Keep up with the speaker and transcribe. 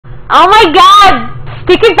Oh my god!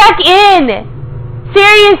 Stick it back in!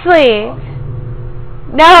 Seriously!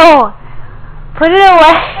 No! Put it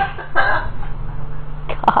away!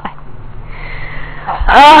 God.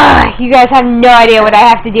 Ugh, you guys have no idea what I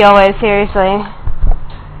have to deal with, seriously.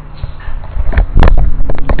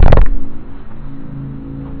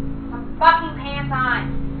 Fucking pants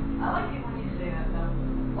on. I like it when you say that though.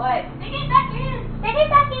 What? Stick it back in! Stick it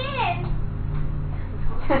back in!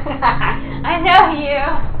 I know you.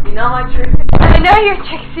 You know my trick? I know you're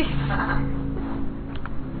Trixie.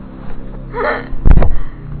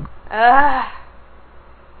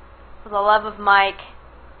 For the love of Mike.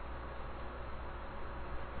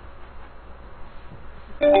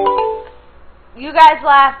 You guys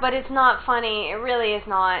laugh, but it's not funny. It really is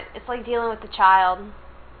not. It's like dealing with a child.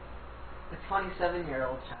 It's funny,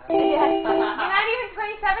 7-year-old child. Yes. You're not even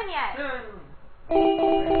 27 yet. Soon.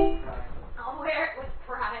 I'll wear it with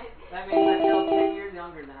pride. That means I feel 10 years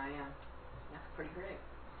younger than I am. That's pretty great.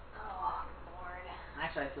 Oh, Lord.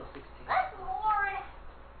 Actually, I feel 16. That's Lord.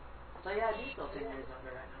 So yeah, I do feel 10 years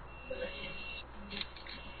younger right now.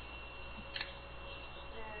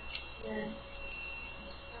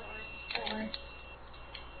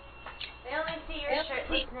 They only see your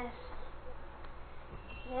shirtlessness.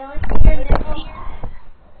 They only see your nipples.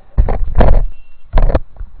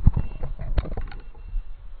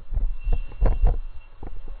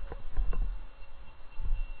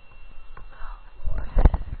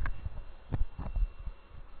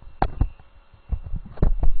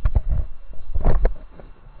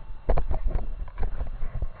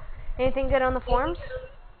 Anything good on the forums?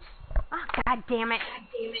 Oh, god damn it.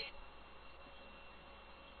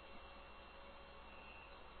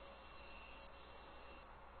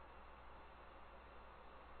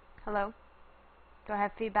 Hello? Do I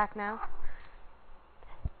have feedback now?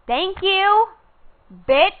 Thank you,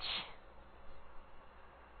 bitch.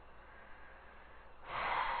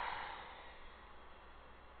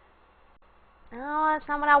 No, that's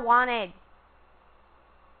not what I wanted.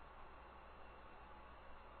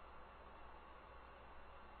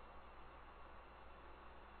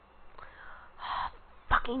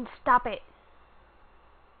 Fucking stop it.